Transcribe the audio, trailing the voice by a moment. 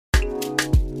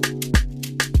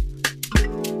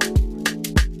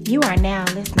You are now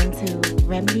listening to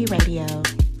Remedy Radio.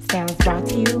 Sounds brought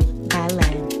to you by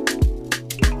Len.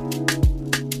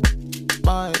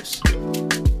 Boys.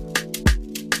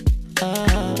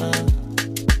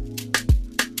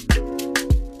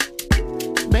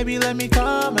 Baby, let me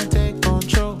come and take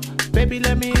control. Baby,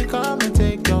 let me come and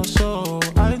take your soul.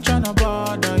 I ain't tryna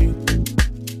bother you.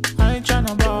 I ain't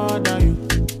tryna bother you.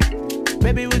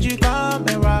 Baby, would you come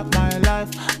and rock my life?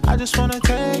 I just wanna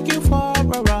take you for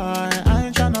a ride. I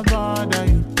ain't tryna bother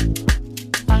you.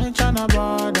 I ain't tryna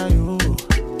bother you.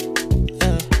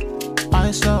 Yeah. I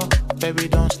ain't slow, baby,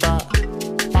 don't stop.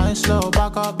 I ain't slow,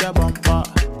 back up your bumper.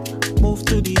 Move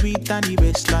to the beat and the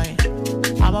bassline.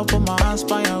 I'ma put my hands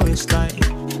by your waistline.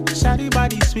 Shawty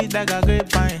body sweet like a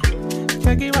grapevine.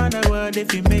 Take it round the world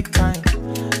if you make time.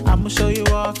 I'ma show you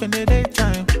off in the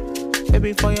daytime.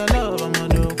 Baby, for your love, I'ma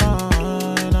do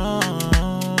fine.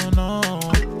 No.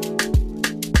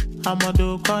 I'ma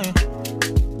do fine.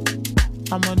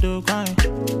 I'ma do fine.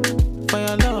 For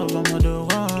your love, I'ma do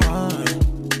fine.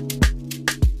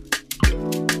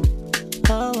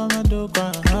 Oh, I'ma do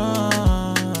fine.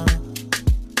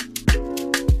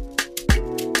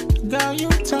 Girl, you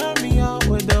turn me on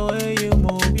with the way you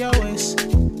move your waist,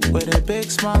 with a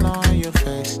big smile on your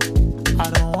face. I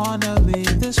don't wanna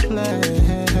leave this place.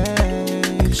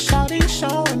 Shawty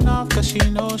showing off 'cause she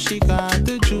knows she got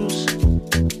the juice.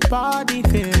 Body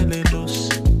feeling loose,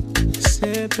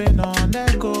 sipping on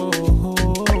that ghost.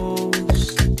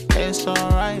 It's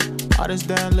alright, all this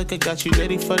damn liquor got you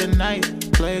ready for the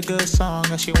night. Play a good song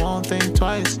and she won't think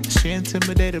twice. She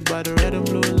intimidated by the red and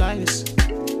blue lights.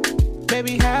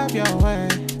 Baby, have your way.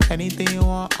 Anything you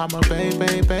want, I'm a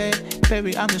baby.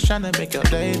 Baby, I'm just tryna make your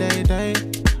day.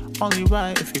 Only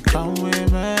right if you come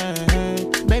with me.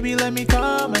 Baby, let me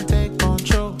come and take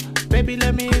control. Baby,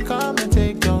 let me come and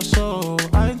take your soul.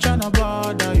 I ain't tryna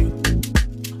bother you.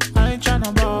 I ain't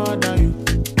tryna bother you.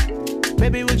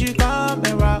 Baby, would you come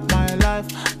and rock my life?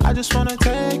 I just wanna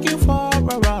take you for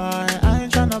a ride. I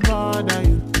ain't tryna bother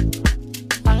you.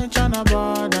 I ain't tryna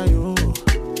bother you.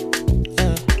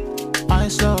 I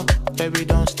ain't slow, baby,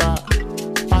 don't stop.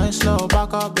 I ain't slow,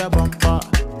 back up your bumper.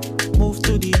 Move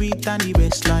to the beat and the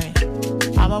bassline.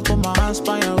 I'ma put my hands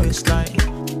by your waistline.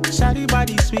 Shawty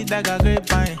body sweet like a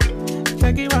grapevine.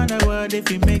 Take it round the world if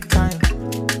you make time.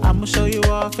 I'ma show you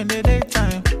off in the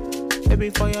daytime. Baby,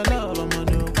 for your love, I'ma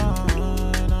do fine.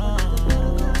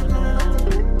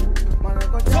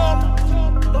 Top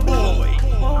boy.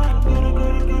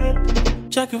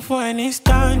 Checking for any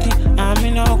standing. I'm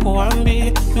in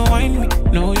Okwambi. You wind me,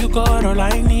 know you got all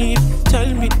I need.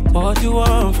 Tell me what you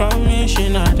want from me. She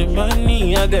not the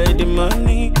money, I got the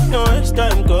money. No waste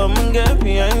time, come and get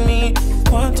behind me.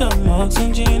 Want some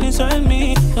oxygen inside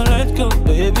me. So let's go,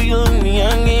 baby, on me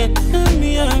again.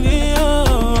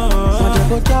 Mata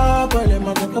go jabale,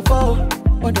 mata go fall.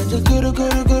 Mata just guru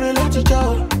let you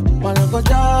go. Mata go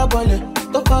jabale,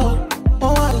 go fall.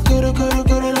 Oh, I guru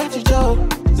let you go.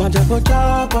 Mata go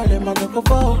jabale, mata go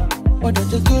fall. Mata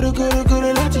just guru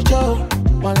let you go.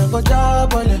 Mata go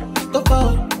jabale, go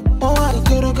fall. Oh, I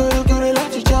guru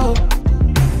let you go.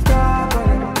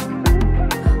 Jabale,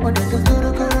 mata just guru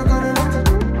let you go.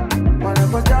 Mata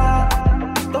go jabale,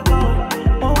 go fall.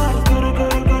 Oh, I guru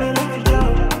let you go.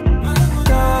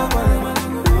 Jabale,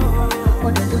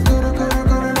 mata just guru let you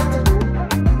go.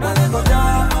 Mata go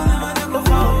jabale, go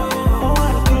fall. Oh, I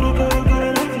guru let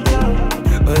you go.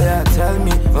 Oh yeah, tell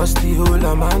me, what's the whole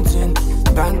amounting?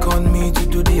 Bank on me to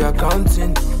do the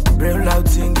accounting. Brain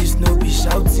louting, this no be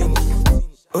shouting.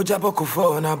 Ojaboko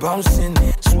phone a bouncing.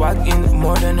 Swagging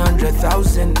more than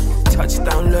 100,000.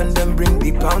 Touchdown London, bring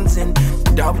the pounds in.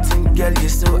 Doubting, girl, you're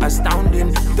so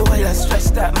astounding. The way I stress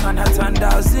that man, I turned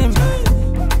out him.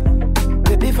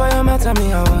 Baby, for your matter,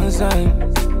 me I want sign.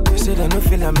 You say they no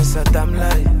feel I miss a damn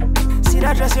lie. See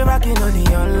that dress you're rocking on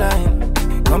the online.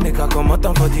 Come make a come out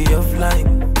for the offline.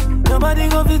 Nobody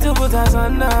go fit to put us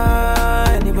under.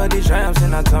 Anybody try, I'm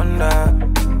saying a thunder.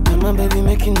 Come on, baby,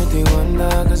 making me the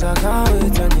wonder. Cause I can't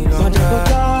wait any longer. Mata go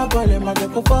jabale, mata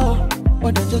go fall.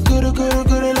 Mata just guru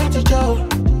let you go.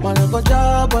 Mata go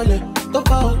jabale, go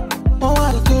fall. Oh,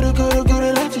 I guru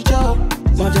let you go.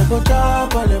 Mata go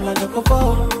jabale, mata go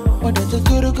fall. Mata just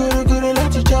guru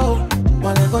let you go.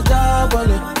 Mata go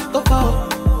jabale, go fall.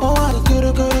 Oh, I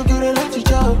guru let you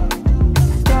go.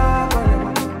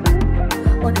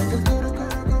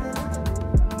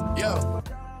 Yo,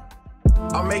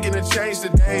 I'm making a change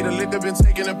today. The liquor been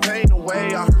taking the pain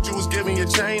away. I heard you was giving your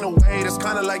chain away. That's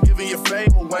kinda like giving your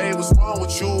fame away. What's wrong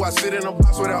with you? I sit in a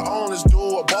box where the owners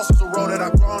do. A boss is a road that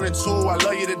I've grown into. I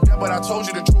love you to death, but I told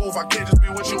you the truth. I can't just be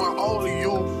with you and only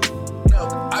you.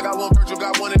 Yeah, I got one virgin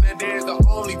got one and that there's the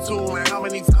only two, man. How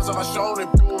many times have I shown it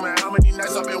through, man? How many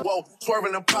nights I've been woke,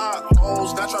 swerving the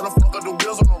potholes, not trying to fuck up the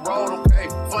wheels on the road, okay?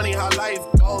 Funny how life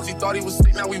goes. He thought he was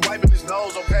sick, now we wiping his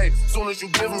nose, okay? Soon as you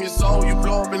give him your soul, you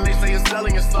blow up and they say you're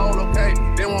selling your soul, okay?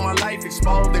 They want my life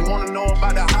exposed, they wanna know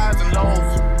about the highs and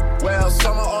lows. Well,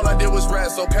 summer all I did was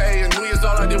rest, okay? And New Year's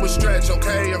all I did was stretch,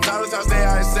 okay? And Valentine's Day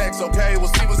I had sex, okay? We'll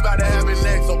see what's about to happen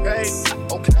next, okay?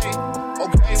 Okay,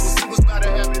 okay, we'll see what's about to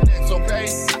happen next, okay?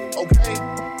 Okay,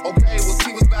 okay, we'll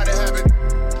see what's about to happen.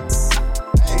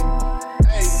 Hey,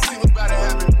 hey, we'll see what's about to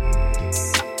happen.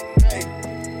 Hey,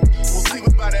 we'll see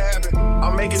what's about to happen.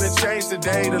 I'm making a change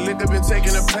today. The liquor been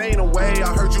taking the pain away.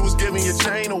 I heard you was giving your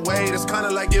chain away. That's kinda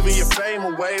like giving your fame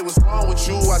away. What's wrong with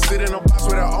you? I sit in a box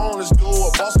where the owners do.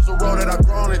 A boss is a road that I've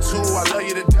grown into. I love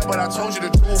you to death, but I told you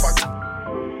the truth.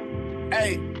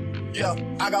 Hey. Yeah,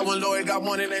 I got one lawyer, got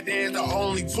one in that there's the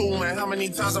only two, man. How many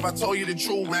times have I told you the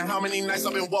truth, man? How many nights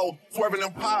I've been woke, swerving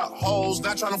them potholes,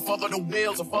 not trying to fuck up the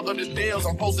wheels or fuck up the deals.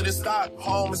 I'm posted in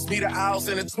Stockholm, it's me, the Owls,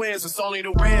 and the twins, it's only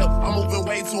the real. I'm moving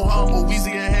way too humble,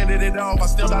 Weezy and handed it off, I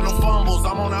still got no fumbles.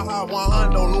 I'm on a hot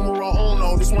 100, numero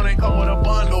uno, this one ain't come with a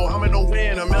bundle. I'm in the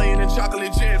win, $1 million in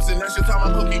chocolate chips, and that's just how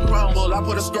my cookie crumble. I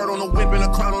put a skirt on the whip and a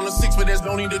crown on the 6, but there's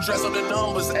no need to dress up the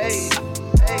numbers. Hey,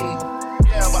 hey.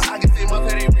 Yeah, but I can see my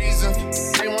petty reasons.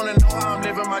 They wanna know how I'm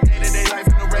living my day-to-day life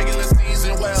in the regular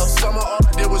season. Well, summer all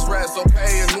I did was rest,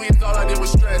 okay? And New Year's all I did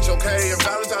was stretch, okay? And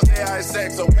Valentine's Day I had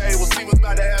sex, okay? We'll see what's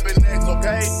about to happen next,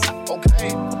 okay?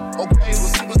 Okay, okay,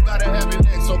 we'll see what's about to happen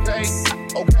next, okay?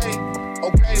 Okay,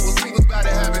 okay, we'll see what's about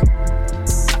to happen.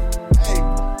 Hey,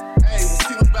 hey, we'll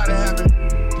see what's about to happen.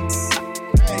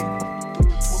 Hey,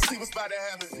 we'll see what's about to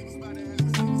happen.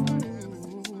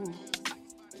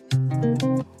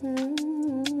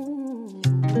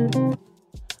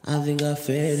 I think I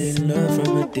fell in love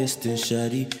from a distance,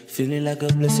 shawty. Feeling like a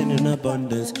blessing in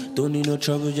abundance. Don't need no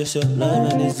trouble, just your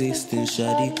love and existence,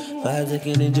 shawty. Vibes like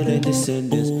an angel and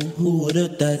descendants. Ooh, who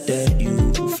would've thought that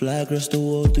you fly across the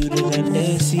world through the land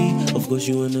and sea? Of course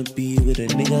you wanna be with a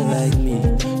nigga like me.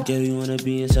 Girl, you wanna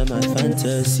be inside my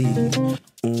fantasy.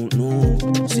 Oh no,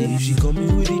 say if she come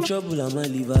in with the trouble, I'ma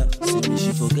leave her. Say me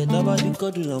she forget about the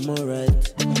cuddle, I'm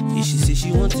alright. If she say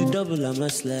she wants to double, I'ma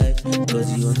slide.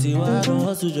 Cause you want to, I don't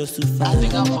hustle just to fight. I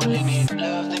think I'm falling in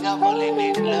love, think I'm falling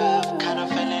in love. Kinda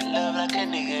fell in love like a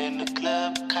nigga in the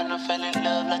club. Kinda fell in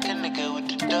love like a nigga with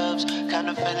the dubs.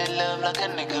 Kinda fell in love like a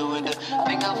nigga with the.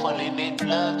 Think I'm falling in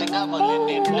love, think I'm falling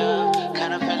in love.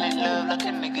 Kinda fell in love like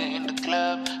a nigga in the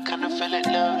club. Kinda fell in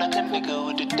love like a nigga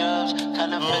with the dubs.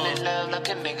 Kinda fell in love like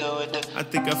a nigga with the. I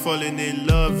think I'm falling in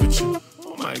love with you.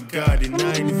 Oh my God, and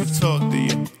I ain't even talk to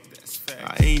you.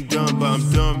 I ain't done, but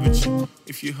I'm done with you.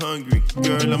 If you're hungry,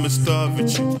 girl, I'ma starve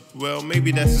with you. Well,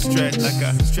 maybe that's a stretch. Like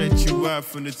I stretch you out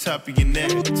from the top of your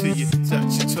neck till you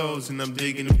touch your toes and I'm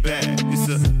digging it back. It's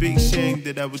a big shame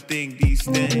that I would think these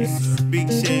things. Big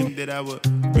shame that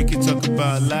we could talk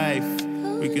about life.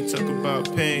 We could talk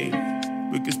about pain.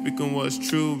 We could speak on what's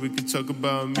true. We could talk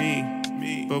about me.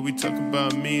 But we talk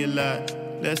about me a lot.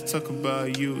 Let's talk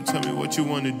about you. Tell me what you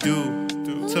wanna do.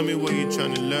 Tell me what you're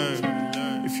trying to learn.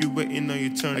 If you waiting on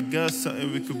your turn, I got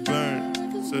something we could burn.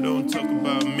 So don't talk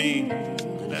about me.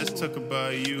 Let's talk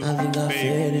about you. I think I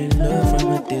fell in love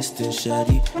from a distance,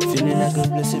 shawty. Feeling like a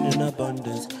blessing in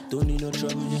abundance. Don't need no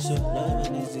trouble, just your love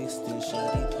and existence,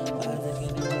 shawty.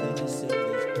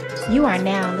 You are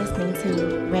now listening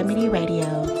to Remedy Radio.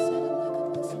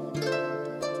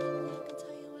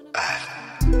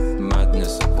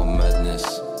 Madness upon madness.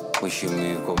 Wish your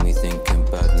move got me thinking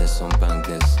badness on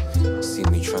bangless. See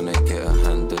me tryna get a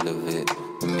handle of it.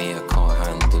 Me, I can't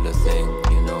handle a thing,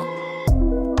 you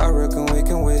know. I reckon we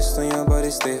can waste on your body,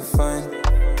 stay fine.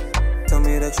 Tell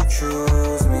me that you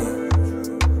choose me.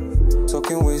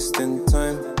 Talking wasting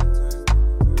time.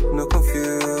 No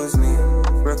confuse me.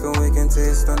 Reckon we can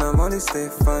taste on our money, stay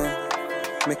fine.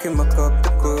 Making my cup the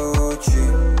Gucci.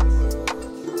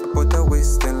 I put that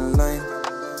waist in line.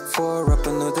 For up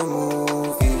another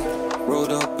movie.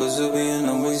 Rolled up a Zuby and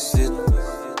I'm wasted.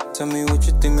 Tell me what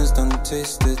your demons done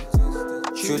tasted.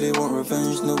 Surely want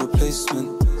revenge, no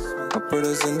replacement. My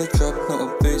brother's in the trap, not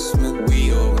a basement.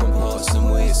 We all gone past some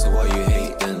way, so why you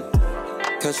hating?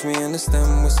 Catch me in the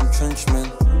stem with some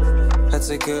trenchmen. Had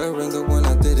to get a ringer when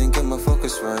I didn't get my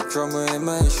focus right. Drama in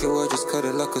my issue, I just cut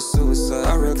it like a suicide.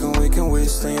 I reckon we can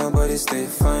waste on your body, stay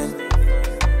fine.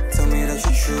 Tell me that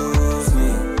you choose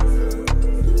me.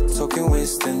 Talking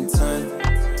wasting time.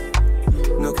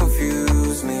 No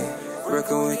confuse me.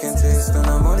 Reckon we can taste on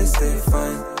our money, stay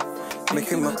fine.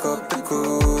 Making my cup the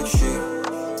Gucci.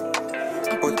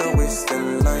 Put that waist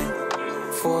in line.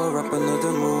 For up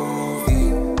another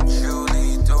movie.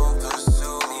 Surely don't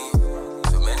pursue me.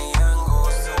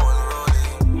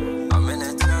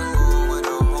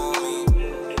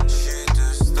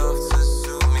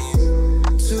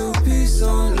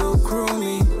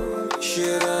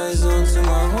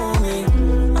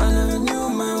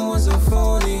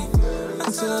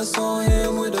 until I saw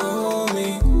him with a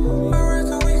homie. I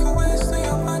reckon we can waste till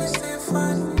your body stay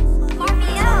fine.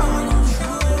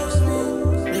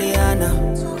 Liana.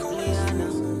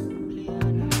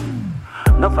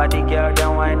 No for the girl,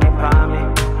 don't whine it for me.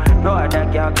 No other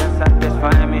girl can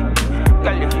satisfy me.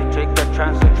 Girl, if you take the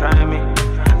chance to try me,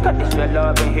 got this your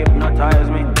love and hypnotize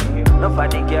me. No for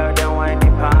the girl, don't whine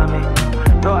it for me.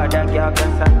 No other girl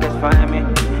can satisfy me.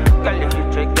 Girl, if you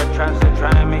take the chance to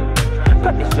try me,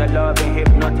 got this your love and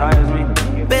hypnotize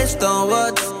me. Based on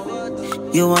what?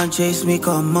 You want chase me,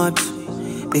 come out.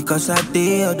 Because I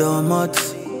did or not.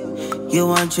 You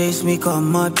want chase me,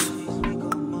 come out.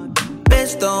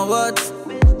 Based on what?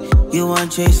 You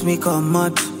want chase me, come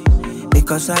out.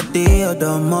 Because I did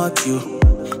or not.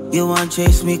 You want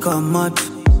chase me, come out.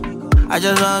 I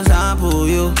just want sample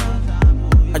you.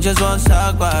 I just want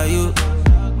talk by you.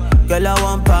 Girl, I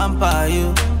want pamper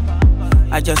you.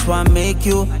 I just want make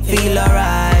you feel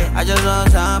alright. I just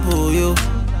want sample you.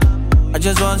 I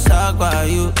just want talk by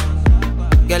you.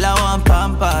 Girl, I want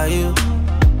pamper you.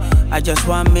 I just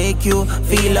want make you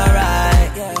feel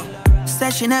alright.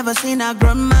 Said she never seen a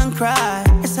grown man cry.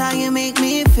 It's how you make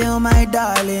me feel, my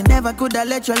darling. Never could I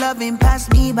let your loving pass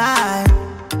me by.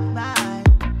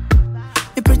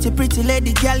 You pretty, pretty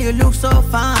lady, girl, you look so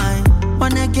fine.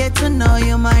 Wanna get to know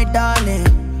you, my darling.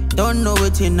 Don't know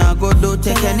what you I go do.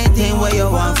 Take anything where you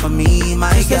want from me, my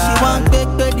girl. She said she want quick.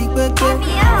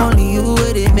 Only you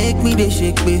where they make me they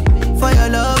shake me. For your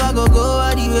love I go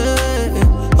all the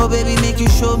way. Oh baby, make you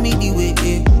show me the way.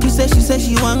 She said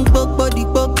she want body.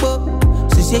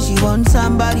 She said she want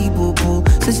somebody boo.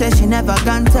 She said she never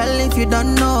can tell if you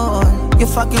don't know her. You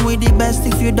fucking with the best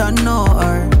if you don't know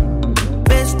her.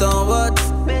 Based on what?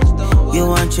 You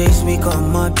want chase me,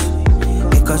 come out.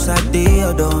 Because I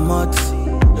did or not.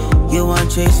 You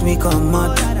want chase me, come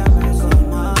out.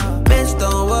 Based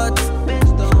on what?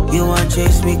 You want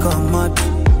chase me, come out.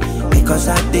 Because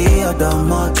I did or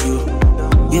not.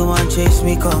 You want chase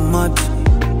me, come out.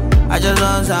 I just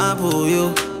want sample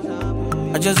you.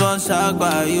 I just want talk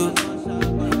by you.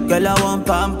 Girl, I want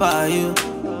pamper you.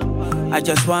 I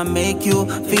just want make you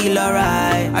feel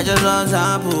alright. I just want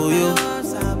sample you.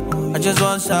 I just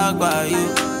want talk by you.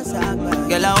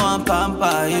 Girl, I want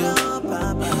pamper you.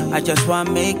 I just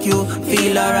want make you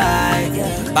feel alright.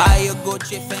 Buy your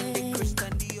Gucci, Fendi,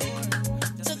 Christian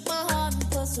Dior. Took my heart and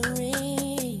put some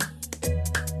ring.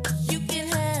 You can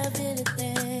have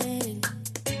anything.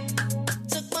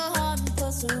 Took my heart and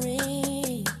put some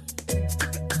ring.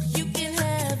 You can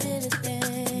have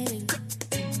anything.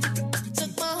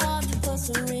 Took my heart and put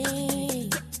some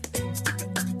ring.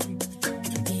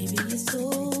 Baby, you're so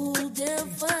damn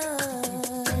fine.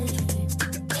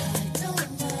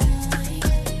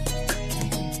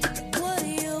 What do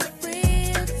your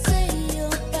friends say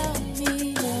about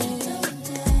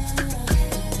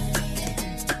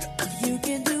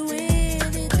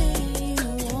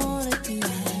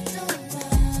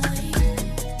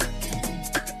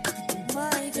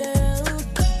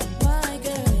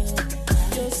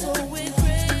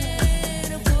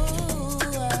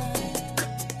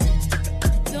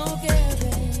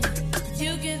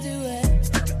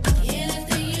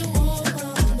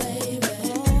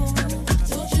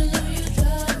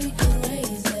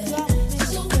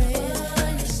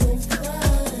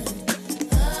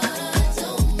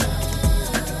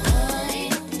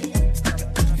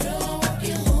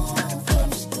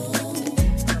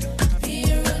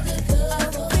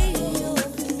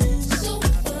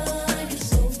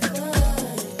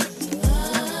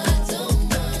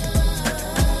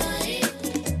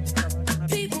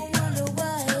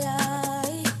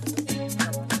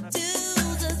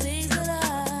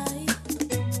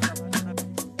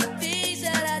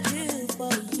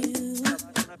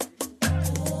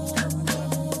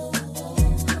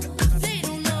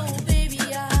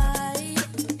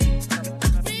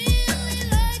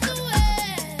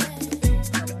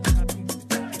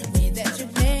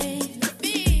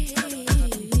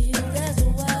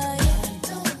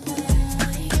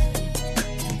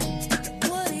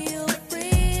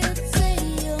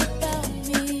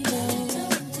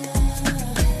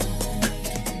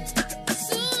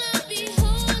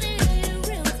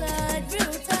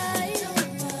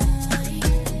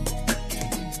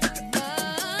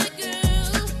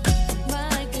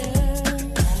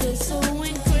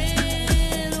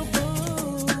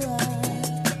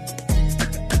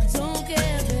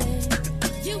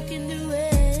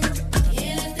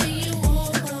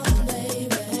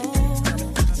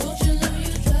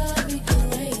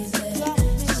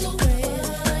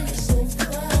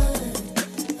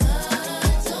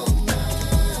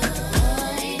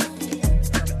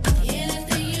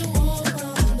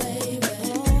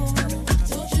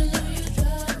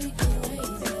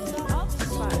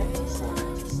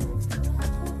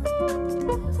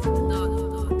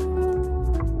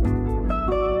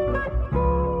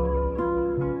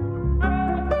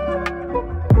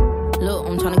Look,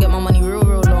 I'm tryna get my money real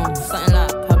long. Something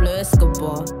like Pablo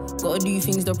Escobar. Gotta do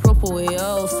things the proper way,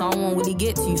 oh, someone really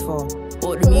get too far.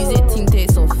 Or the music team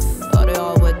takes off. Oh, the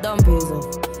hard work done pays off.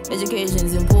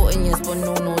 Education's important, yes, but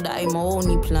no, that ain't my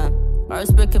only plan. I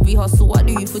respect every hustle I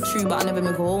do for true, but I never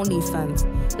make a OnlyFans.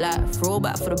 Like,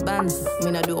 throwback for the bands. I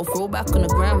mean, I do a throwback on the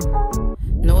gram.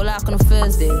 No, like on a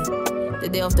Thursday. The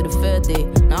day after the third day.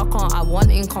 Now I can't have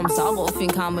one income, so I gotta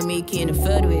think how I'ma make it in the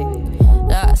third way.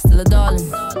 Like, still a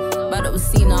darling. Bad up was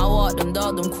seen, now I walk them,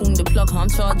 dog them, cool the plug, how I'm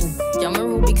charging. Yeah, I'm a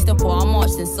real big stepper, I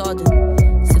marched in sergeant.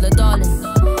 Still a darling.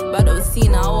 Bad up was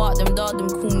seen, now I walk them, dog them,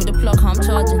 cool the plug, how I'm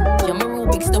charging. Yeah, I'm a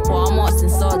real big stepper, I marched in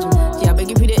sergeant. Yeah, I beg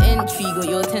you for the entry, got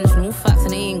your attention, all facts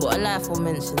and they ain't got a life for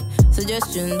mention.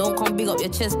 Suggestion, don't come big up your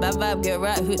chest, bad vibe, get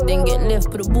right hook, then get left.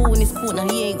 Put a ball in his court, now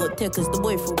he ain't got tech, cause the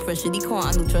boy feel pressured, he can't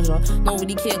handle treasure.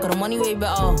 Nobody care, cause the money way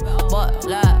better. But,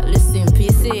 like, listen,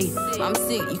 PSA, I'm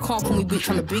sick, you can't call me bitch,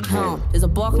 I'm a big hound. There's a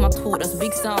bark in my talk, that's a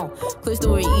big sound. Close the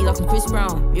way E like I'm Chris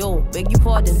Brown. Yo, beg you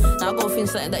pardon, now I gotta finish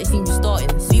something that you seem to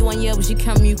starting. See 1 year, but she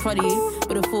can mute cruddy.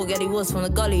 But the full get he was from the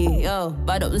gully, yo.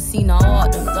 Bad up the scene, now I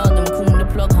walk them, dog them, cool me the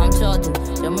plug, how I'm charging.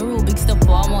 Yeah, I'm a real big stepper,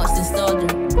 I'm marched in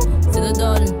stardom. Still a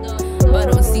darling. Bad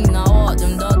up the scene, now I walk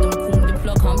them, dog them, cool me the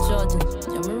plug, how I'm charging.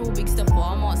 Yeah, I'm a real big stepper,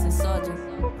 I'm marched in sergeant.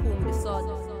 Cool me the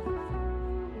sergeant.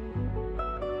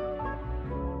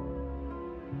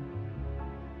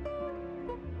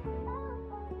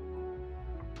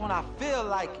 When I feel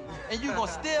like it, and you gon'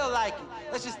 still like it.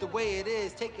 That's just the way it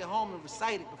is. Take it home and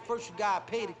recite it, but first you gotta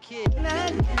pay the kid.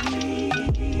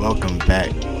 Welcome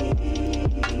back.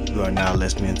 You are now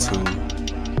listening to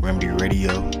Remedy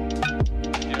Radio,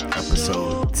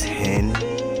 episode 10.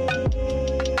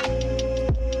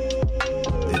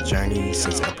 The journey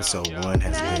since episode 1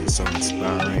 has been so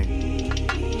inspiring.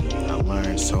 I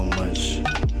learned so much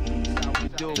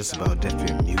just about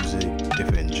different music,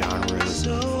 different genres,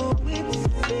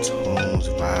 tones,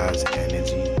 vibes,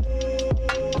 energy.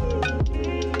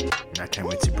 And I can't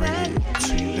wait to bring it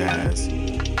to you guys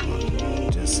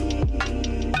just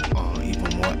on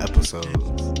even more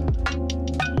episodes.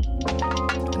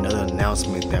 Another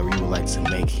announcement that we would like to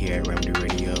make here at Remedy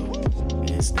Radio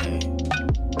is that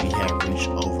we have reached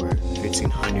over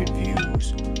 1,500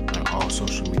 views on all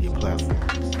social media platforms.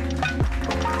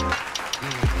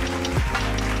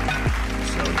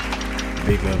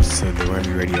 Big ups to the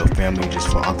Remedy Radio family just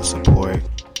for all the support.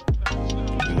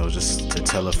 You know, just to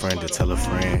tell a friend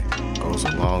goes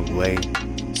a long way.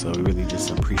 So we really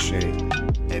just appreciate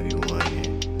everyone.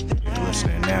 And if you're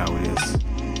listening now, we just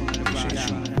appreciate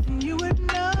you.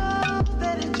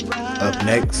 Up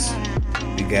next,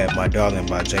 we got My Darling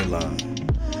by J-Lon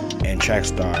and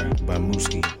Trackstar by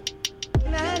Mooski.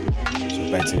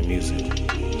 So back to the music.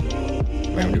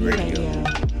 Remedy Radio.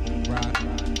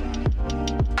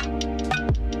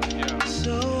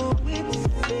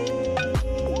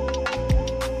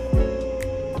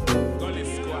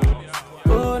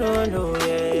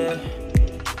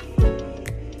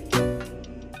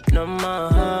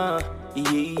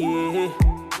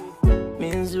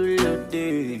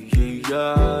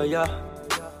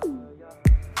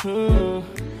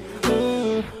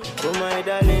 Oh my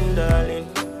darling, darling.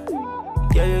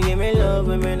 Yeah, you give me love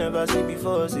when me never see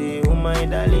before. Say, oh my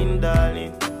darling,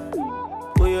 darling.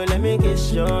 Oh, you let me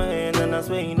kiss your hand and I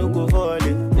swear you no go fall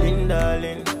it,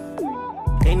 darling.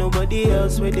 Ain't nobody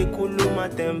else where they cool my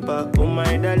temper. Oh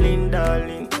my darling,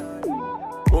 darling.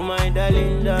 Oh my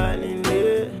darling, darling,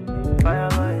 yeah.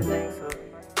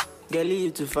 Girl,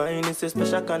 you to find it's a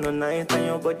special kind of night and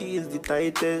your body is the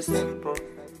tightest.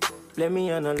 Let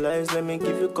me analyze, let me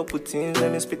give you a couple things,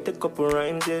 let me spit a couple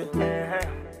rhymes, yeah.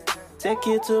 Take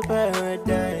you to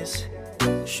paradise,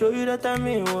 show you that I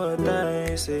mean what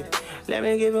I say. Let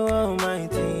me give you all my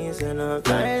things and I'll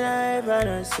try life and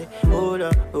I say, hold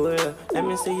up, let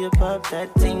me see you pop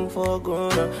that thing for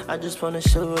grown up. I just wanna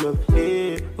show up,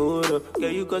 hey, hold up.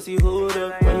 Girl, you cause you hold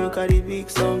up, when you carry big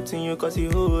something, you cause you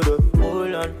hold up.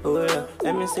 Hold on,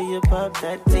 let me see you pop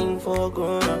that thing for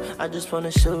grown up. I just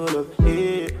wanna show up,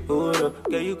 hey, hold up.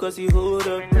 Girl, you cause you hold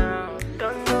up.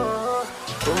 Don't know,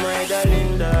 oh my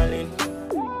darling, darling.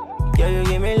 Yeah, you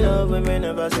give me love when me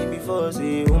never see before.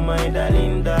 Say, oh my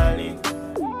darling, darling.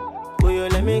 Oh, you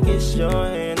let me kiss your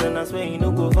hand and I swear you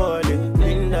no go fall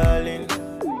it, darling.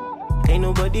 Ain't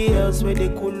nobody else where they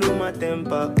cool my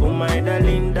temper. Oh my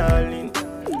darling, darling.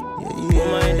 Oh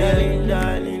my darling,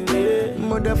 darling, yeah.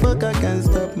 Motherfucker can't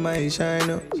stop my shine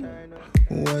up.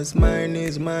 What's mine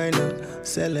is mine up.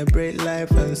 Celebrate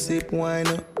life and sip wine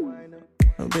up.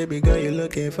 Oh baby girl, you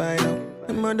looking fine up.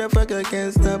 The motherfucker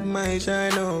can't stop my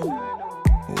shine up.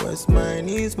 What's mine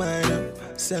is mine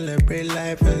up. Celebrate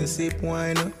life and sip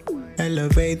wine up.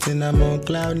 Elevating, I'm on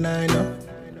cloud 9.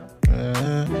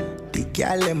 The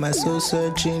girl in my soul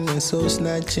searching and soul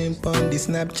snatching on the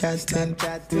Snapchatting.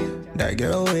 That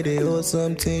girl with the old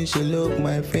something, she look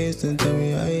my face and tell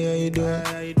me, how you doing?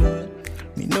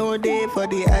 Me no day for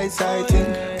the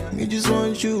eyesighting. Me just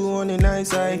want you on the night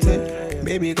sighting.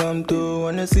 Baby come through,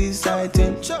 wanna see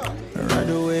sighting. Ride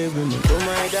away with me, oh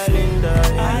my darling,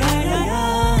 darling.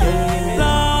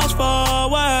 Lost for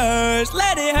words,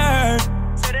 let it hurt.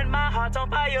 Setting my heart on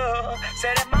fire,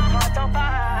 setting my heart on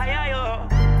fire.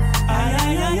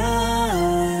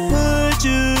 Put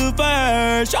you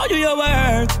first, show you your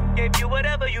worth. Give you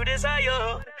whatever you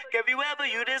desire. Give you whatever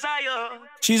you desire.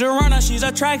 She's a runner, she's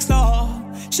a track star.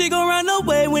 She gon' run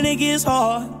away when it gets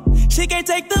hard. She can't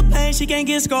take the pain, she can't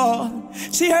get scarred.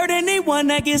 She hurt anyone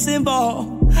that gets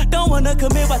involved. Don't wanna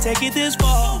commit, why take it this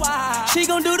far? She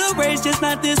gon' do the race, just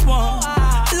not this one.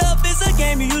 Love is a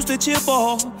game you used to cheer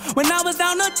for. When I was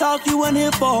down to talk, you weren't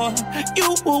here for.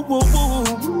 You woo woo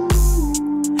woo.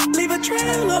 Leave a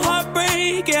trail of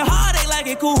heartbreak and heartache like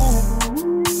it cool.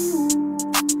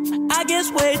 I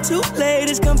guess way too late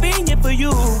is convenient for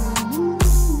you.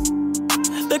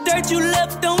 The dirt you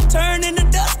left don't turn into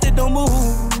dust, it don't move.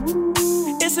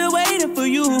 It's still waiting for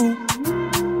you.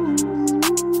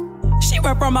 She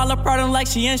run from all her problem like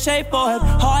she in shape for it.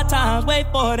 Hard times, wait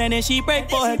for it, and then she break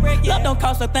for it. Love don't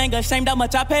cost a thing, ashamed how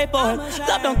much I paid for it.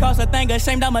 Love don't cost a thing,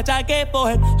 ashamed how much I gave for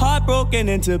it. Heartbroken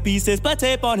into pieces, but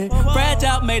tape on it.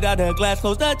 Fragile, made out of glass,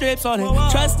 close the drips on it.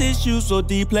 Trust issues so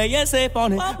deep, play it safe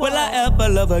on it. Will I ever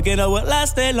love again or will I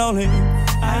stay lonely?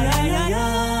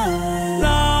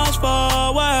 Lost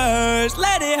for words,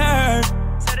 let it hurt.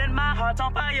 Setting my heart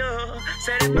on fire,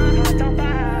 setting my heart on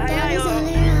fire.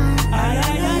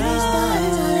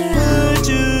 Put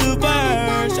you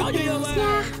first, show you your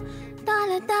worth.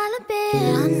 Dollar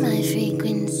bill on my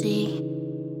frequency.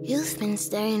 You've been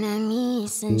staring at me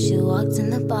since you walked in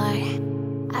the bar.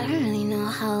 I don't really know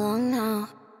how long now.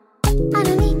 I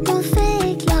don't need no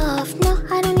fake love, no,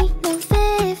 I don't need no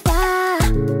favor.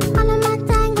 All of my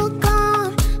tango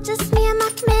gone, just me and my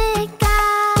maker.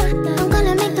 I'm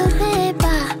gonna make the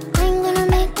paper, I'm gonna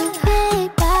make the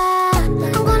paper.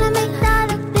 I'm gonna make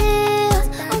dollar bills,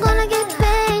 I'm gonna get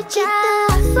paid, yeah.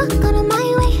 Fuck out of my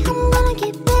way, I'm gonna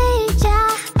get paid,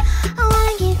 yeah. I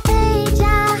wanna get paid,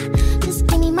 yeah. Just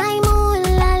give me my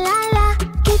moolah, la la.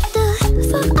 Get the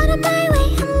fuck out of my way,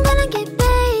 I'm gonna get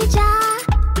paid, yeah.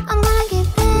 I'm gonna get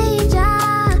paid,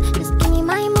 yeah. Just give me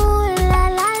my moolah,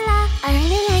 la la. I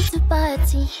really like to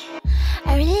party, I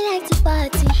really like to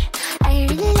party, I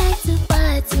really like to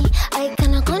party. I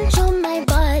cannot control my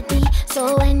body,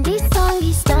 so when this song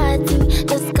is starting,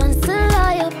 just cancel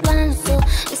all your plans. So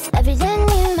it's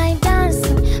evident in my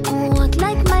dancing, I walk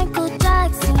like Michael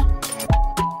Jackson.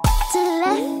 To the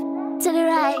left, to the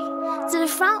right, to the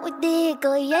front with the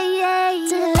ego, yeah, yeah.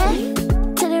 To the left,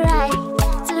 to the right,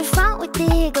 to the front with the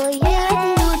ego, yeah. I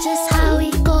already know just how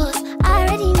it goes, I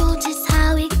already know just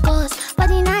how it goes. But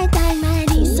the night time, I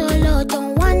need solo,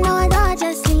 don't want no other,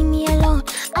 just leave me alone.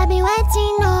 I've been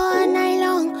waiting all night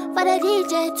long for the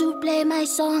DJ to play my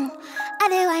song. I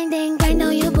dey wind and grind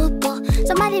on your bubble.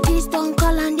 Somebody please don't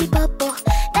call on the bubble.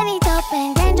 Turn it up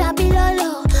and then drop it low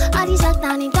low. All this up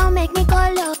down, it don't make me go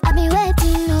low. I've been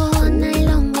waiting all night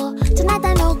long, oh. Tonight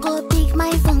I no go pick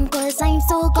my phone, cause I'm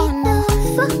so gone now.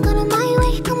 Fuck out of my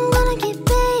way, I'm gonna get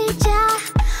paid, yeah.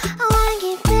 I wanna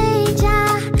get paid,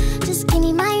 yeah. Just give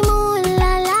me my moolah,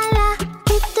 la la.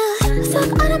 Get the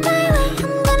fuck out of my way,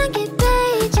 I'm gonna get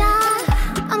paid, yeah.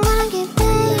 I'm gonna get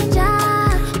paid, yeah.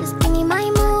 Just give me my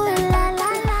moolah, la la.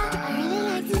 I really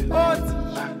like to party.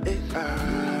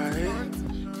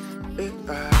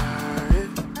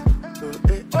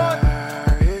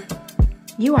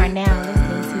 You are now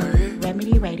listening to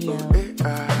Remedy Radio.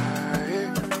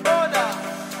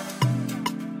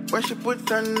 When she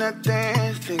puts on that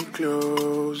dancing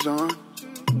clothes on,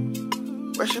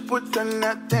 when she puts on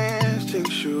that dancing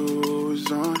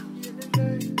shoes on,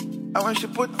 and when she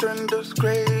puts on those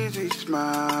crazy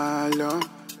smile on,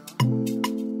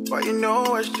 well, you know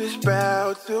what she's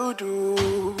about to do.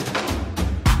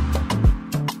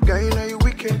 Girl, you know you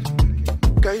wicked.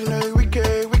 Girl, you know you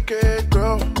wicked, wicked,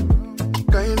 girl.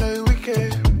 Girl, you know you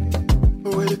wicked. The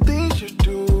way the things you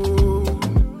do.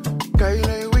 Girl, you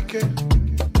know you wicked.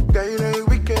 Girl, you know you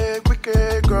wicked,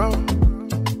 wicked, girl.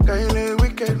 Girl, you know you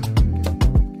wicked.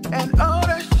 And all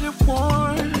that she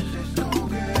wants, she's gon'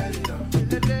 get it up in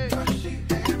the day. Cause she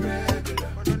ain't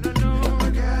regular. No, my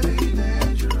girl is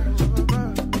dangerous.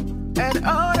 And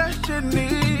all that she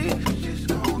needs, she's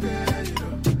gon' get it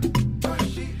up. Cause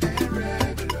she ain't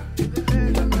regular.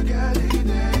 My girl is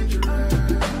dangerous.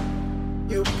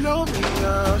 You blow me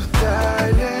up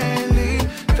silently.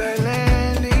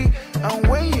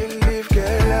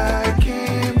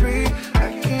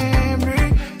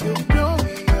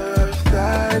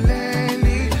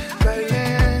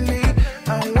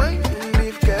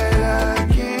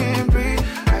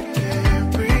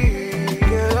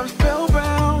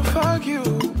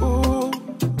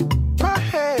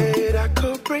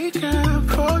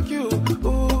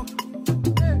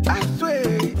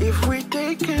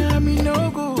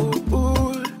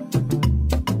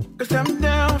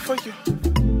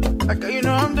 Like, you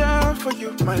know I'm down for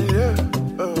you, my love.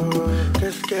 Oh,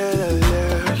 just girl, I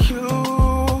love you.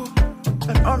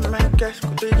 And all my guys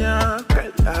could be young,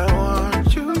 girl, I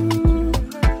want you.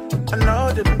 I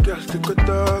know them girls they could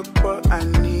talk, but I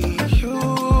need you.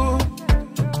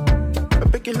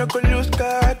 I'm picking up a loose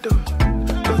card,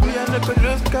 cause we are not a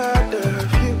loose card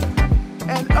of you.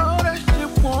 And all that shit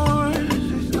wants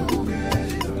is so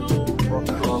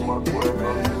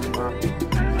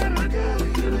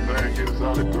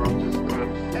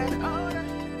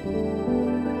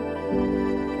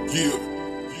Yeah.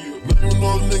 Now you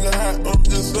know the nigga hot, I'm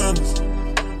just honest.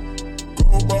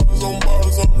 Gold bottles on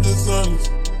bottles, I'm just honest.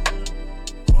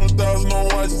 100,000 on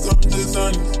watches, I'm just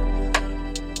honest.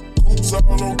 Coops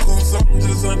all on coops, I'm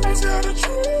just honest.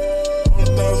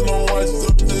 100,000 on watches,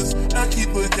 I'm just. I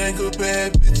keep a gang of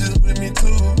bad bitches with me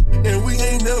too. And we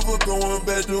ain't never going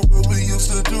back to what we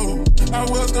used to do. I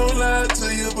was gonna lie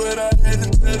to you, but I had to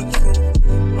tell the truth.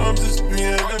 I'm just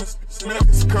being honest.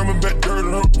 Niggas coming back dirty,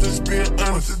 I'm just being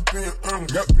honest. Just being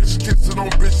honest. Got bitches kissing on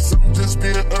bitches, I'm just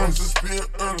being honest. Just being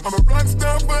honest. I'm a rock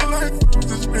star for life, I'm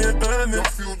just being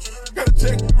honest. Got a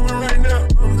check coming right now,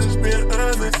 I'm just being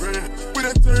honest. We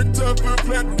done turned tough and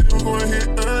platinum, we gon' hit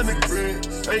honest.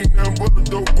 Ain't nothing but a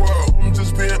dope boy, I'm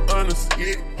just being honest.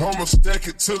 I'ma stack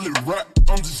it till it rock,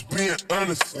 I'm just being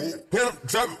honest. And I'm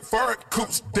driving far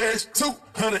coops, dash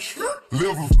 200.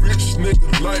 Live a rich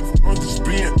nigga life, I'm just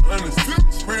being honest.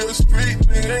 Real street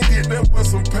nigga ain't get that but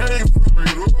some pain from me.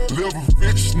 Live a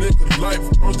rich nigga life,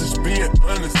 I'm just being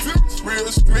honest. Real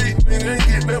street nigga ain't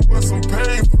get that but some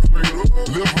pain from me.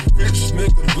 Live a rich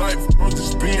nigga life, I'm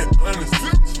just being honest.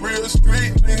 Real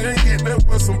street nigga ain't get that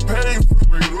but some pain from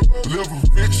me. Live a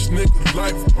rich nigga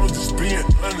life, I'm just being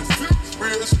honest.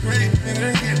 Real street nigga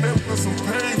ain't get that but some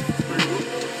pain from me.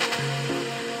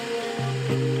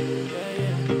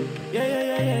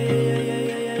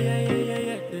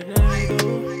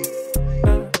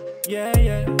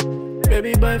 Yeah.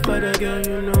 Baby boy for the girl,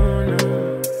 you know now.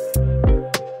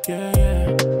 Yeah.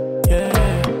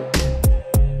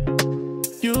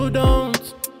 You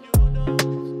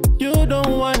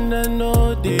don't wanna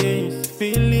know this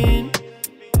feeling.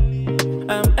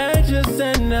 I'm anxious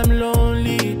and I'm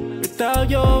lonely without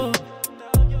you.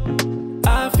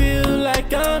 I feel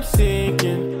like I'm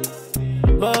sinking,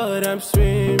 but I'm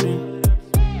swimming.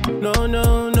 No, I'm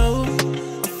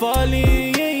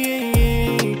falling.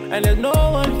 And there's no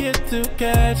one here to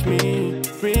catch me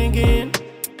ringing.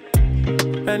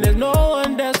 And there's no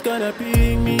one that's gonna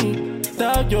pick me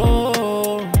without you.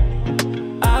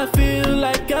 I feel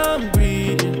like I'm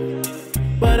breathing,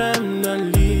 but I'm not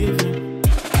leaving.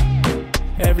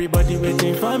 Everybody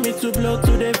waiting for me to blow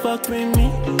till they fuck with me.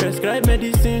 Prescribe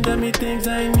medicine, tell me things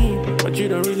I need, but you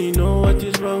don't really know what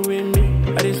is wrong with me.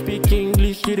 I dey speak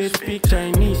English, you dey speak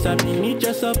Chinese. I be need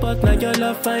your support, now your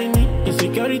love find me.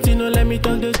 Insecurity, no let me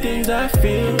talk the things I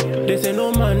feel. They say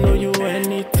no man know you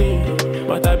anything,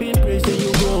 but I been praising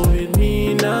you go with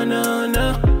me.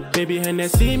 Nah. Baby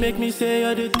Hennessy make me say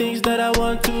all the things that I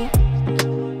want to.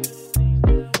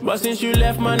 But since you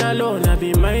left man alone, I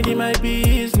be minding my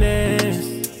business.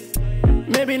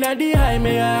 Maybe not the high,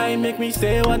 make me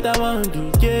say what I want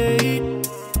to, yeah.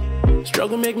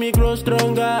 Struggle make me grow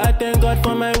stronger, I thank God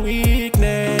for my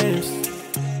weakness.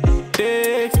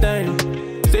 Takes time,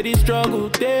 say the struggle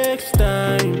takes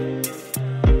time.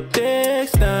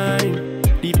 Takes time,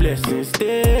 the blessings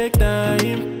take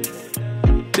time.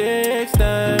 Takes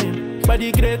time, but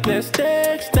the greatness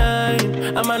takes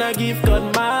time. I'm gonna give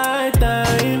God my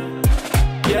time.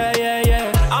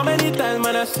 Yeah. How many times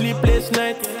man I sleepless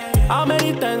night? How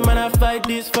many times man I fight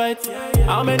this fight?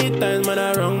 How many times man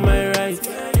I wrong my rights?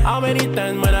 How many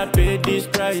times man I pay this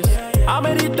price? How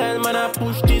many times man I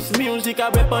push this music? I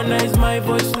weaponize my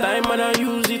voice, time man I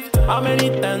use it. How many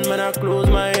times man I close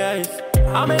my eyes?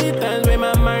 How many times when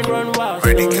my mind run wild?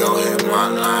 Ready girl hit my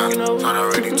line. Thought I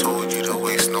already told you to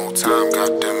waste no time,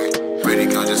 goddammit. Ready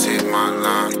girl just hit my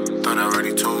line. Thought I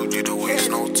already told you to waste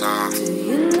no time. Do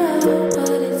you know what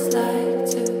it's like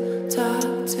to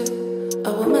talk to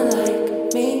a woman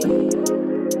like me?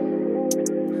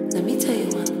 Let me tell you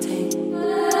one thing.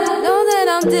 You know that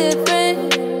I'm different.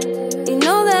 You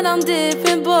know that I'm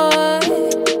different, boy.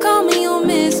 Call me your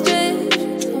mistress.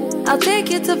 I'll take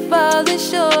you to farther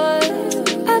shore.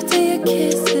 After you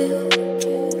kiss it,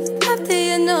 after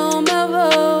you know my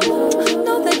role,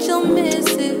 know that you'll miss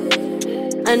it.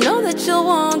 I know that you're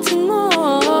wanting more.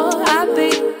 I'll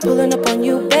be pulling up on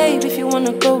you, babe. If you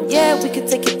wanna go, yeah, we could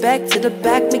take it back to the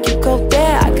back, make you go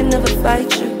there. I can never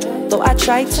fight you, though I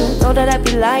try to. Know that I'd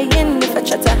be lying if I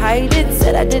tried to hide it.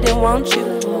 Said I didn't want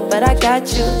you, but I got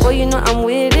you. Boy, you know I'm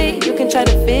with it. You can try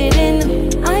to fit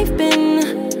in. I've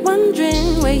been one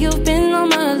wondering where you've been all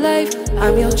my life.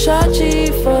 I'm your chargy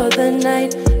for the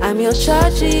night. I'm your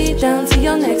chargy down to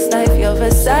your next life. Your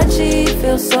Versace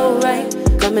feels so right.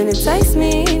 Come and entice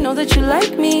me, know that you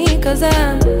like me, cause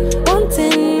I'm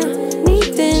wanting,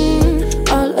 needing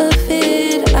all of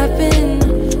it. I've been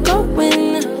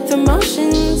going through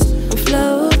motions, I'm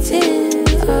floating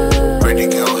up. Ready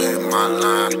girl, hit my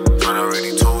line. I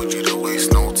already told you to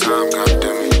waste no time,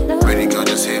 goddammit. Ready girl,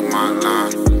 just hit my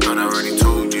line. I already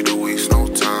told you to waste no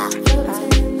time.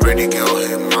 Ready girl,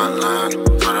 hit my line.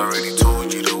 I already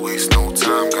told you to waste no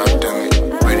time,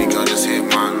 goddammit. Ready girl, just hit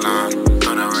my line.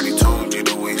 I already told you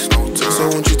to waste no time. So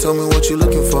won't you tell me what you're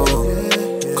looking for?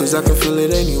 Cause I can feel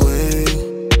it anyway.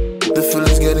 The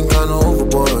feeling's getting kinda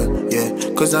overboard, yeah.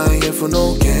 Cause I ain't here for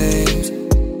no games.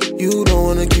 You don't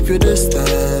wanna keep your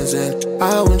distance, and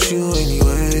I want you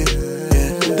anyway,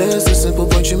 yeah. There's a simple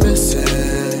point you're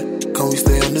missing. Can we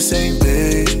stay on the same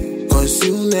page? Cause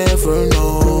you never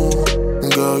know,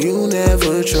 girl, you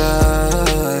never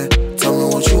try. Tell me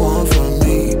what you want from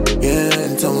me, yeah.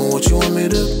 And tell me what you want me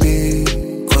to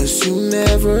be. Cause you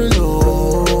never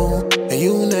know, and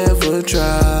you never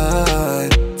try.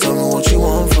 Tell me what you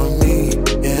want from me,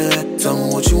 yeah. Tell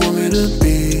me what you want me to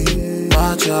be.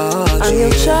 My chargy, I'm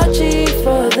your chargy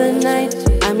for the night.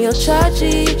 I'm your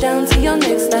chargy down to your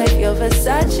next life. Your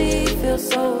Versace feels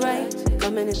so right.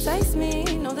 Come and entice me,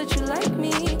 know that you like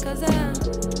me, cause I'm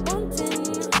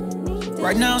wanting.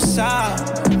 Right now, side.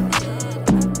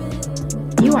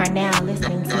 You are now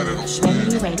listening to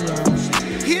Remedy Radio.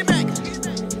 Hit back.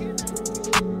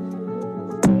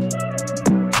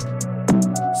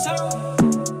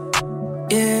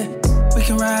 Yeah, we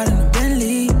can ride in a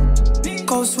Bentley.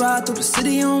 Ghost ride through the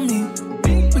city on me.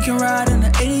 We can ride in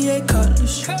the 88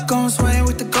 Cutlass. Gon' swing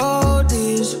with the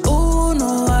goldies. Ooh,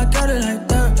 no, I got it like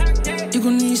that. You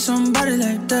gon' need somebody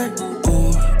like that.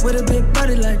 Ooh, with a big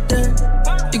body like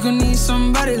that. You gon' need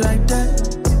somebody like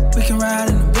that. We can ride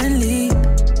in a Bentley.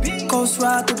 Ghost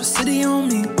ride through the city on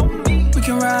me. We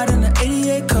can ride in the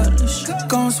 88 Cutlass.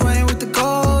 Gon' swing with the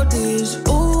goldies.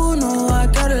 Ooh, no, I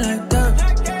got it like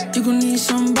that. You gon' need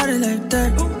somebody like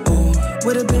that. Ooh,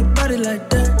 with a big body like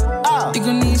that. You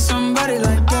gon' need somebody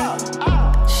like that.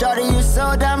 Shorty, you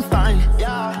so damn fine.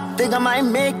 Think I might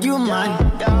make you mine.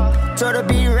 Told her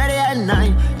be ready at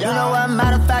 9. You know what,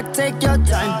 matter of fact, take your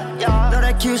time. Know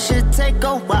that cute shit take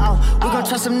a while. We gon'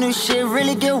 try some new shit,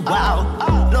 really get wild.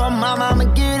 Little mama, I'ma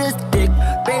give you this dick.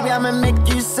 Baby, I'ma make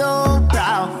you so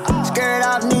proud. Skirt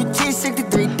off, new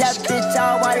T63. That bitch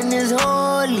all white and is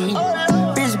holy.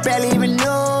 Bitch barely even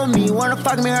know me. Wanna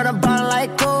fuck me, heard a bond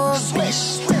like Kobe.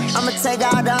 I'ma take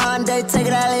out the Hyundai, take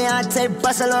it Eliante,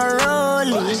 bust a little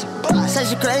rollie. Say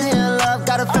she crazy in love,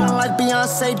 got a feeling like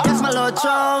Beyonce, that's my little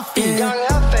trophy. Yeah,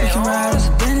 we can ride in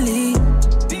a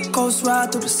Bentley. Ghost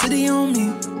ride through the city on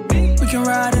me. We can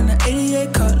ride in the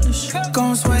 88 Cutlass.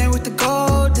 Gon' swing with the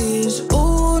goldies.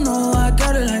 Ooh, no, I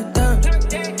got it like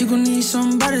that. You gon' need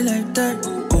somebody like that.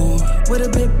 Ooh, with a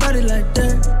big body like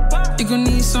that. You gon'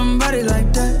 need somebody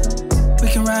like that. We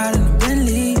can ride in a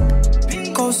Bentley.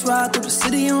 Ghost ride through the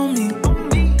city on me.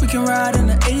 We can ride in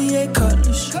the 88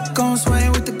 Cutlass. Gon'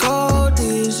 swing with the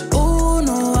goldies. Ooh,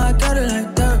 no, I got it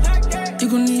like that. You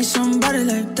gon' need somebody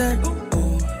like that.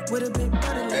 Ooh, with a big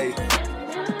body like that.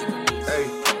 Hey,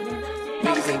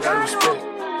 niggas ain't got respect.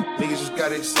 Niggas just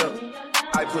gotta accept.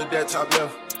 I put that top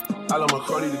left. I love my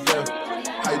Cardi to death.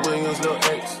 Hype Williams, Lil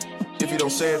X. If you don't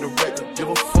say it direct, give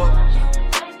a fuck.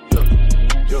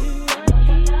 Yeah.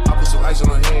 I put some ice on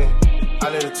her hand. I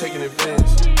let her take in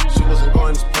advance. She wasn't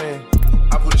going as planned.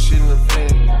 I put her shit in the van.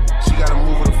 She gotta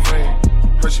move with a friend.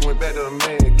 Heard she went back to the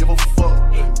man. Give a fuck.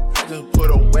 I just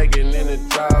put a wagon in the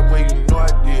driveway. You know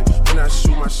I did. When I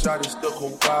shoot my shot, it's stuck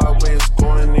on wild way. It's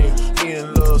going in. Me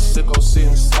and Lil Sicko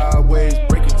sitting sideways,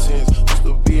 breaking tens. Used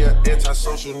to be an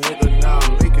antisocial nigga, now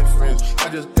I'm making friends. I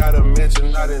just got a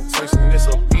mansion out in Turkey, it's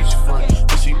a beachfront.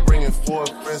 When she bringing 4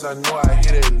 friends, I know I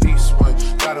hit at least one.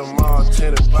 Got them all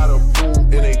tinted by the pool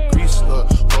and they greased up.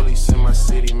 Police in my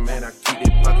city, man, I keep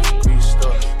their pockets greased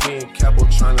up. Me and Capo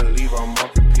tryna leave our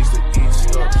marketplace to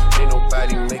east up. Ain't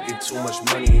nobody making too much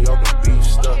money off the beef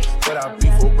stuff. But I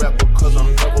beef a rapper cause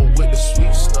I'm never with the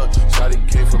sweet stuff. Shawty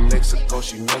came from Mexico,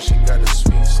 she know she got the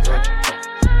sweet stuff.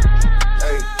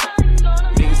 Hey,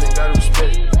 niggas ain't got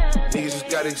respect, niggas just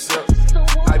gotta accept.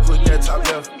 I put that top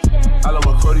left, I love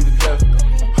my Cardi to death.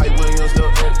 Hype Williams, Lil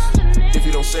X. If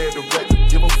you don't say it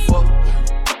direct, give a fuck.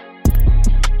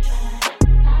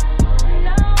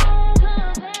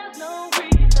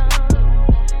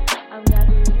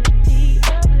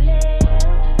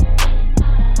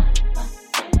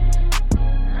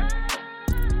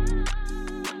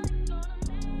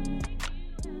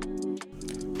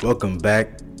 Welcome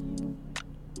back.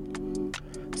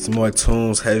 Some more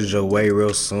tunes headed your way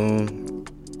real soon.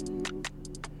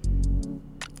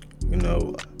 You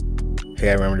know, here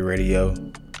at Remedy Radio,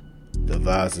 the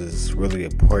vibes is really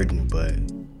important, but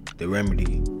the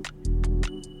remedy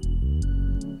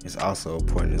is also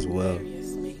important as well.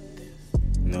 You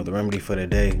know, the remedy for the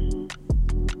day,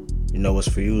 you know what's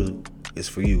for you is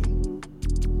for you.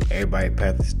 Everybody's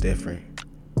path is different.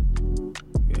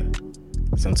 Yeah.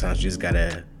 Sometimes you just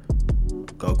gotta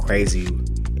go crazy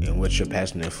in what you're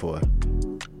passionate for.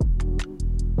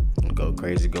 Go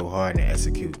crazy, go hard, and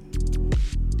execute.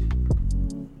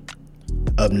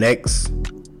 Up next,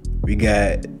 we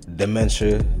got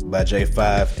Dementia by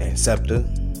J5 and Scepter,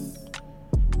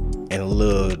 and a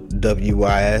little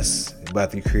WIS by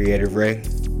the Creative Ray.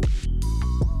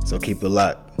 So keep it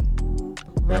locked.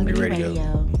 Remedy Radio.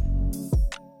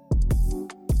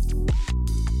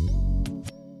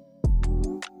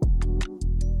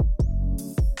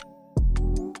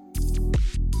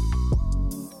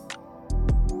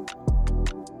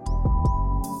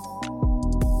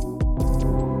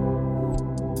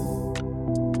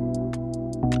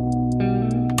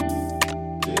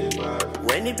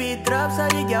 When the beat drops, all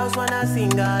the girls wanna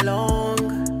sing along.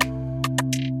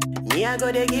 Me, I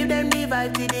go to give them the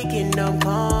vibe till the kingdom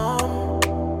come.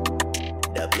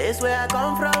 The place where I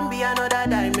come from be another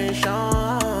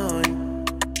dimension.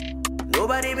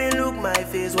 Nobody been look my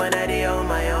face when I dey on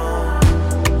my own.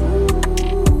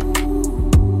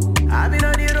 I've been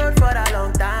on the road for a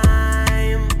long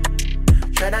time,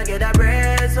 tryna get a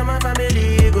bread so my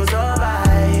family go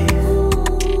survive.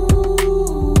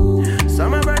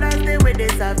 Some of my brothers stay with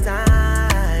this have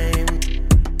time.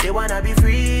 They wanna be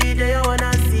free, they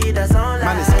wanna see the sunlight.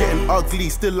 Man, it's getting ugly,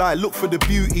 still I look for the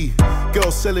beauty.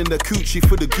 Girls selling the coochie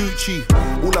for the Gucci.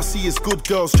 All I see is good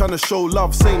girls trying to show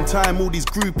love. Same time, all these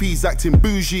groupies acting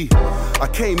bougie. I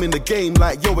came in the game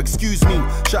like, yo, excuse me.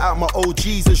 Shout out my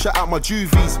OGs and shout out my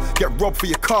juvies. Get robbed for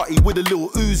your carty with a little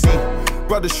Uzi.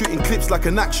 Brothers shooting clips like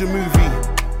an action movie.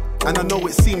 And I know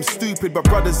it seems stupid, but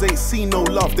brothers ain't seen no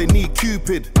love, they need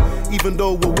Cupid. Even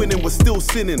though we're winning, we're still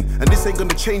sinning. And this ain't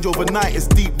gonna change overnight, it's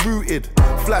deep rooted.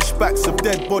 Flashbacks of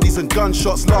dead bodies and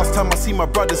gunshots. Last time I see my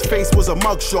brother's face was a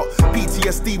mugshot.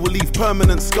 PTSD will leave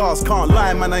permanent scars. Can't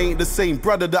lie, man, I ain't the same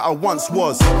brother that I once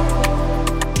was.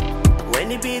 When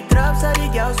the beat drops, all the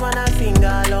girls wanna sing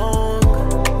along.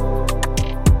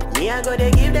 Me, I go to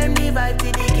give them the vibe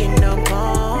till the kingdom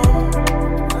come.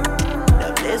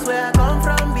 The place where I come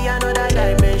from be another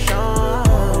dimension.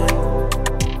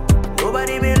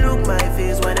 Nobody been look my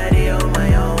face when I dey on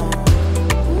my own.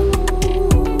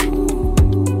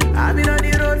 I've been on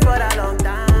the road for a long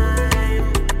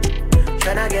time,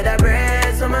 tryna get a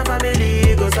bread so my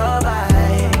family go survive.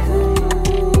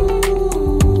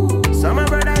 Some of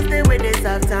my brothers stay with this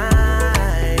have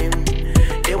time.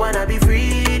 They wanna be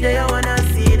free, they wanna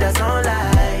see the sunlight.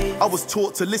 I was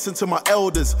taught to listen to my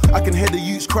elders. I can hear the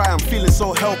youths cry, I'm feeling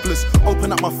so helpless.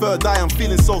 Open up my third eye, I'm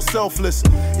feeling so selfless.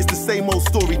 It's the same old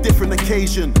story, different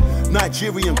occasion.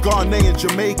 Nigerian, Ghanaian,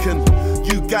 Jamaican,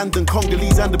 Ugandan,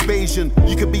 Congolese and the Bayesian.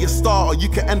 You could be a star or you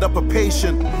could end up a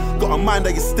patient. Got a mind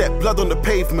that you step, blood on the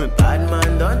pavement. Bad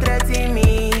man, don't threaten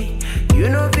me. You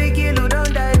know fi kill who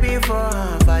don't die before.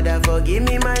 Father, forgive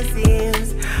me my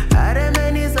sins. I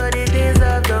reminisce all the things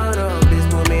I've done wrong. Please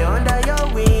put me under your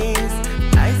wings.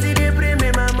 I see the pray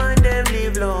me my man them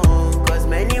live long. Cause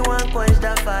many won't quench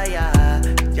the fire.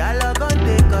 Jalo gon'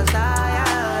 take us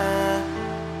higher.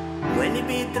 When the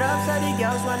beat drops, all the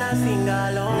girls wanna sing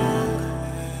along.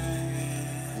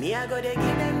 Me, I go to give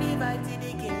them the vibe till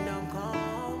the kingdom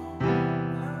come.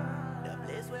 The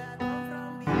place where I come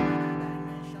from be another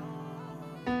dimension.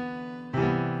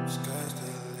 Sky's the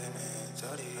limit,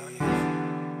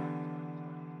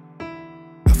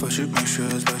 I first shoot my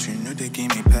shows, but you knew they gave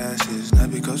me passes.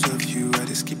 Not because of you, I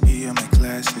just keep you in my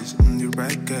classes. I'm the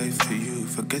right guy for you,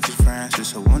 forget the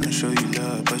Francis. I wanna show you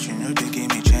love, but you know they gave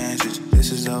me chances.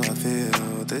 This is how I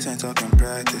feel, this ain't talking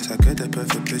practice. I get the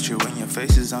perfect picture when your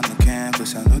face is on the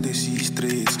canvas. I know they see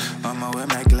streets, I'ma wear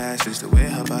my glasses. The way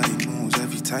her body moves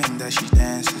every time that she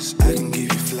dances. I can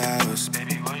give you flowers,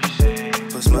 baby, what you say?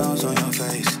 Put smiles on your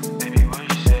face, baby, what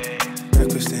you say?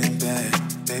 Breakfast in bed,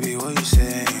 baby, what you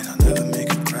saying? I'll never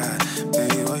make you cry,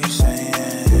 baby, what you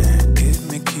saying?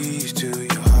 Give me keys to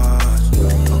your heart,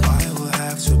 or I will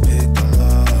have to pick the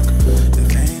lock.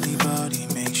 If anybody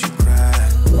makes you cry,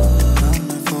 I'm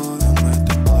not fooling with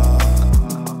the block.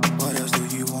 What else do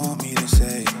you want me to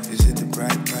say? Is it the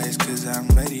right price? Cause I'm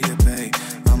ready to pay.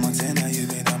 I'm on 10 now, you've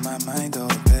been on my mind all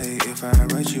day. If I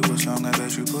write you a song, I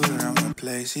bet you put it on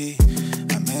replay. See,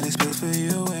 I made a space for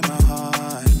you in my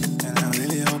heart, and I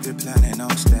really hope you're planning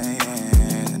on staying.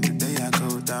 And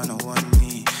down on one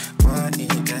knee.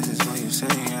 Dances when you say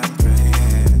I'm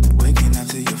praying. Waking up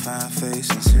to your fine face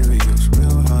and serious.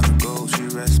 Real hard to go, she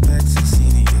respects her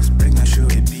seniors. Bring her sure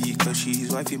it be, cause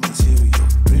she's wifey material.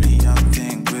 Pretty young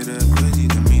thing with a crazy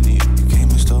demeanor. You came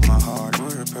and stole my heart,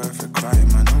 we're a perfect crime.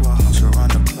 I know I hustle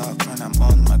around the clock when I'm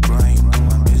on my grind. Know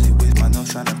I'm busy with my nose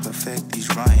trying to perfect these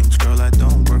rhymes. Girl, I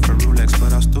don't work for Rolex,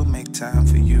 but I'll still make time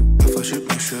for you. I first shoot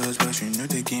my shows, but you knew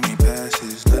they gave me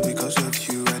passes. Not because of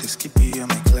you, I just skip you on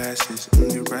my classes. I'm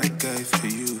the right guy for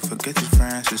you, forget your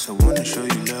Francis. I wanna show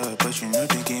you love, but you know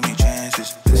they gave me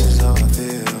chances. This is how I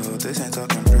feel, this ain't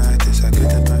talking practice. I get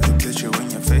the perfect picture when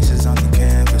your face is on the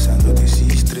canvas. I know they see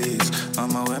streets,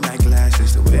 I'ma wear my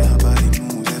glasses. The way her body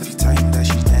moves every time that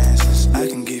she dances. I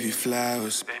can give you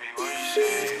flowers,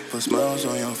 put smiles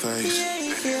on your face.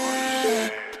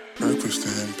 Breakfast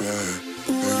ain't bad,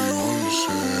 baby, wanna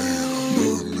say I'll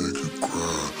never make you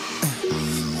cry.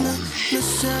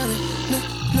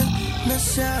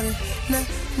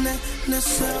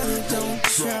 Shout it, don't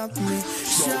trap me.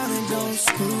 Shout it, don't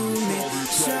screw me.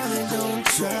 Shout it, don't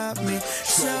trap me.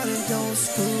 Shout it, don't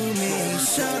screw me.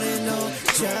 Shout it, don't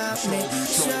trap me.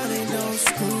 Shout it, don't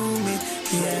screw me.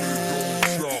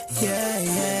 Yeah.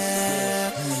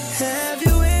 Have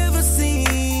you ever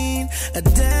seen a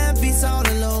damn piece all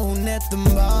alone at the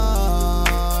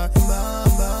bar?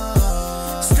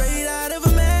 Straight out of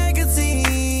a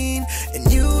magazine,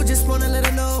 and you just wanna let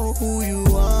her know who you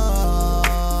are.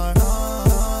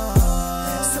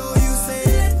 So you say,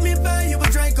 let me buy you a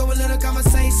drink or a little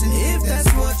conversation, if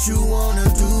that's what you wanna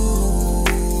do.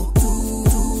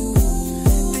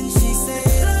 Then she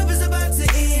said, love is about to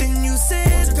end. Then you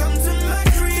said, come to my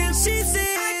crib. She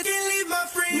said, I can't leave my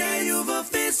friend. Now you've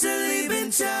officially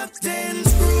been chopped and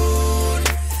screwed.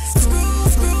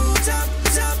 Screwed,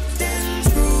 chopped and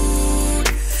screwed.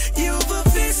 You've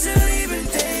officially been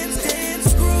danced and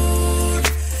screwed.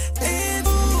 And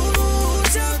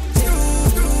chopped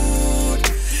and screwed.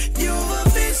 You've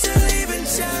officially been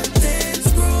chopped and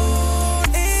screwed.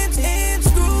 And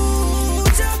screwed,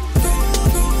 chopped and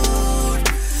screwed.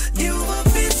 You've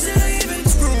officially been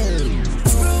screwed.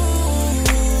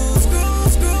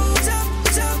 Screwed,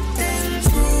 chopped and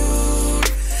screwed.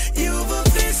 You've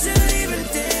officially been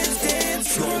danced and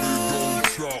screwed.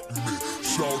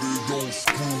 Shout it, don't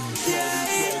screw. Shout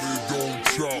it, don't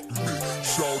chop me.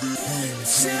 Shout it,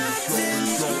 don't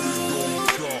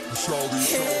chop. Shout it,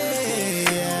 don't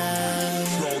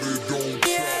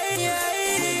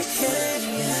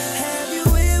Have you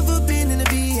ever been in the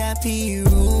VIP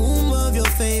room of your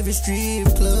favorite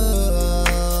strip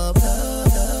club?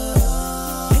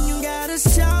 And you got a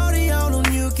shawty all on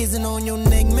you, kissing on your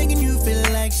neck, making you feel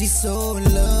like she's so in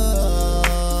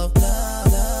love.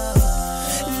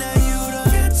 Now you done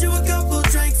got you a couple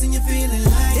drinks and you're feeling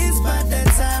like it's about that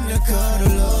time to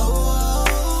cuddle up.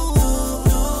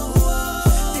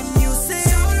 Then you say,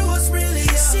 "Shawty, what's really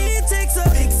up?" She takes a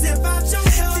big sip out your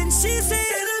cup. Then she said,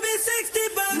 it'll be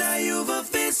 $60. Now you've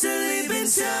officially been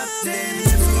chopped and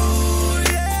screwed.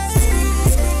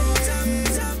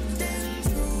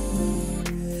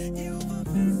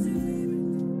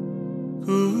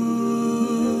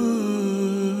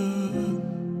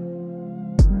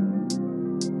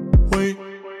 Wait,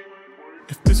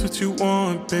 if this what you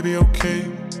want, baby, okay,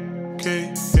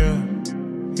 yeah.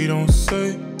 You don't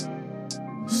say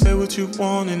what you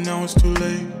want and now it's too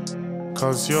late.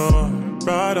 Cause you're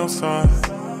right outside,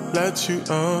 let you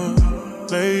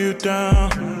up, lay you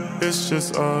down. It's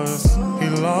just us, he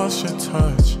lost your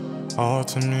touch. Hard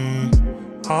to me.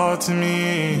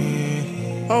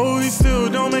 Oh, he still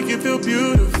don't make you feel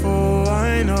beautiful,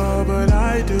 I know, but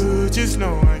I do, just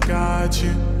know I got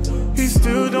you. He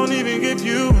still don't even give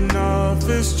you enough,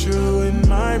 it's true. In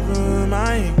my room,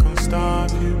 I ain't gon' stop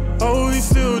you. Oh, he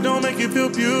still don't make you feel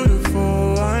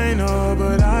beautiful, I know,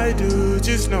 but I do,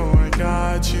 just know I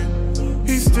got you.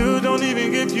 He still don't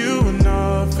even give you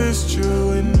enough, it's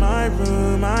true. In my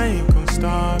room, I ain't gon'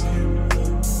 stop you.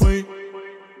 Wait,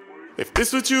 if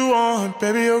this what you want,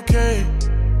 baby, okay.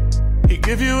 He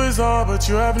give you his all, but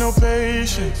you have no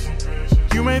patience.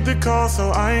 You made the call,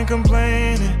 so I ain't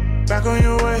complaining. Back on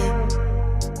your way.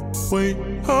 Wait,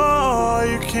 oh,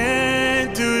 you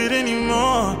can't do it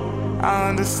anymore. I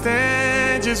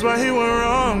understand just why he went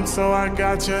wrong, so I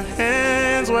got your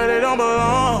hands where they don't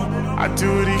belong. I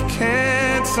do what he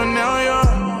can, so now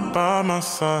you're by my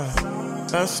side.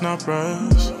 Let's not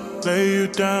rush, lay you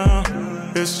down.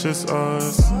 It's just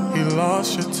us. He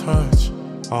lost your touch.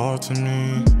 Hard to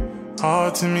me.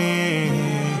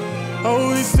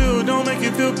 Oh, he still don't make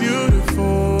you feel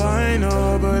beautiful, I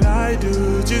know, but I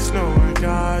do, just know I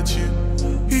got you.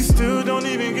 He still don't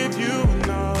even give you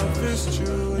enough, it's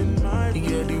true. In my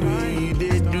the way you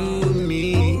did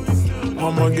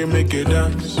I'ma make it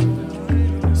dance.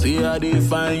 See how they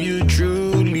find you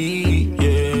truly.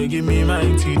 Yeah, give me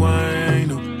mighty wine.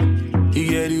 You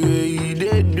get the way you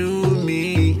did do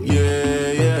me.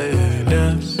 Yeah,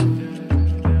 dance.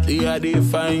 See how they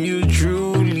find you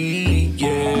truly.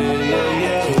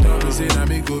 Yeah. She tell me say I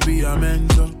me go be a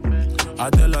mentor. I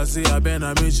tell her say I been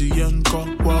a bitch young cop.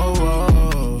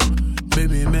 Whoa,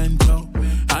 baby mentor.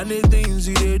 And the things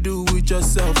you they do with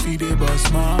yourself, you they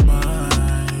bust my mind.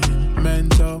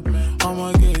 Mental,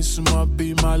 I'ma get some up,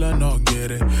 be mal and not get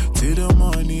it. Till the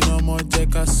money, no more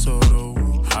take a sorrow.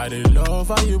 I they love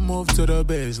how you move to the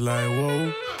baseline,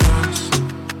 whoa.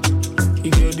 You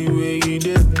get the way you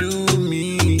did do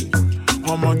me.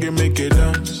 I'ma make it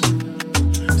dance.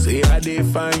 Say how they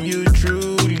find you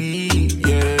truly.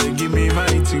 Yeah, give me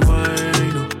mighty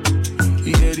wine.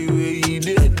 You get the way you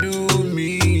did do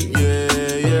me.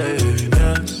 Yeah,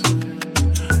 dance.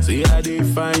 See how they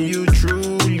find you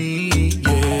truly.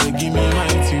 Yeah, give me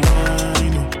mighty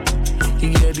wine. You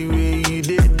get the way you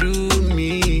did do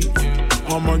me.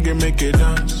 I'ma make it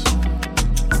dance.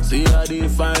 See how they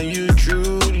find you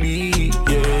truly.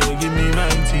 Yeah, give me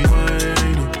mighty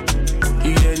wine.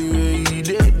 You get the way you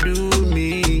did do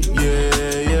me.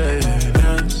 Yeah,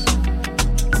 dance.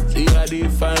 See how they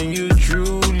find you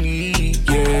truly.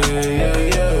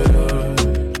 Yeah.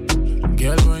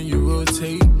 Girl, when you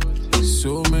rotate,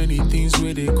 so many things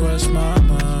where they cross my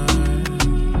mind.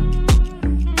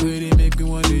 Where they make me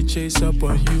want to chase up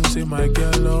on you, say my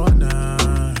girl all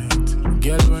night.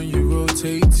 Girl, when you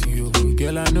rotate, you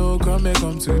girl, I know come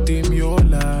to dim your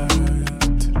light.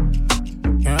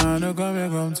 I know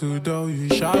come to do you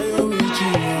shy with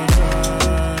you on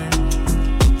time.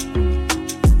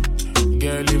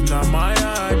 Girl, if not my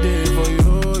day for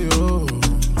you,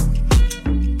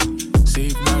 say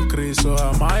if not Chris, so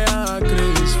am I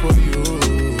Chris for you.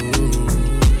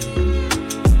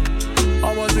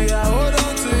 Almost say I hold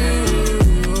on to you.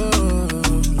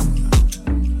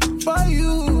 For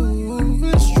you,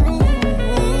 it's true.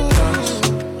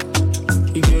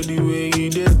 You get the way you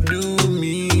did do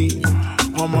me.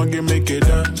 I'ma make it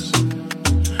dance.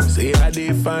 Say how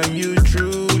they find you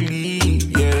truly.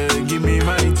 Yeah, give me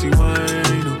mighty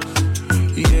wine.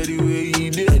 You get the way you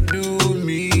did do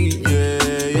me.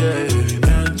 Yeah,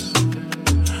 dance.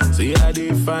 Say how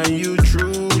they find you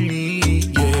truly.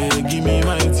 Yeah, give me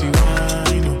mighty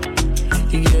wine.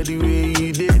 You get the way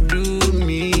you did do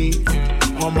me.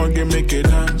 I'ma make it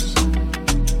dance.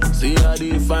 See how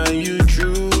they find you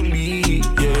truly.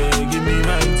 Yeah, give me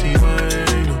mighty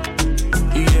wine.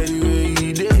 You get the way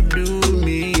you did do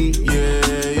me.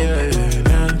 Yeah,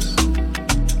 dance.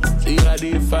 See how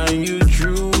they find you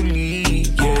truly.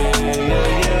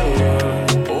 Yeah.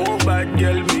 Oh, bad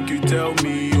girl, make you tell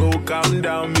me. Oh, calm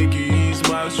down, make you ease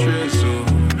my stress. Oh,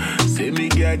 say me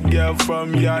get girl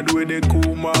from yard where they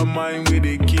cool my mind, where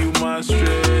they kill my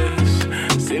stress.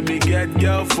 Say me get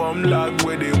girl from log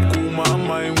where they cool my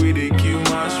mind, where they kill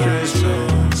my stress.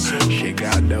 She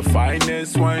got the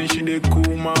finest wine, she they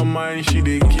cool my mind, she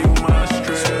they kill my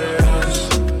stress.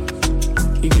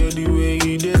 You get the way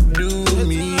you did do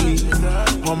me.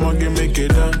 I'ma make it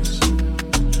dance.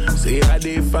 Say how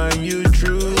they find you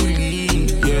truly.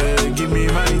 Yeah, give me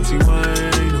mighty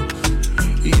wine.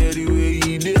 You get the way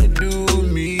you did do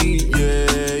me.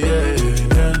 Yeah,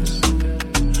 dance.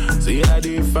 Say how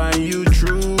they find you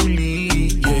truly.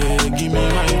 Yeah, give me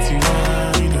mighty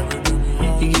wine.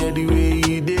 You get the way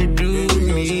you did do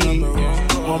me.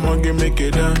 I'ma make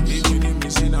it dance.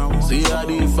 See how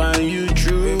they find you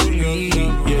truly.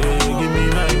 Yeah, give me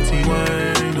mighty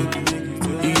wine.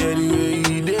 You get the way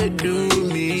you did do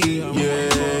me.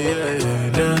 Yeah,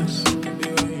 dance.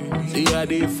 See how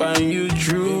they find you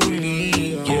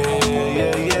truly.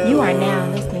 Yeah. You are now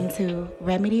listening to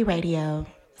Remedy Radio.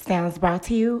 Sounds brought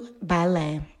to you by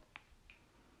Lay.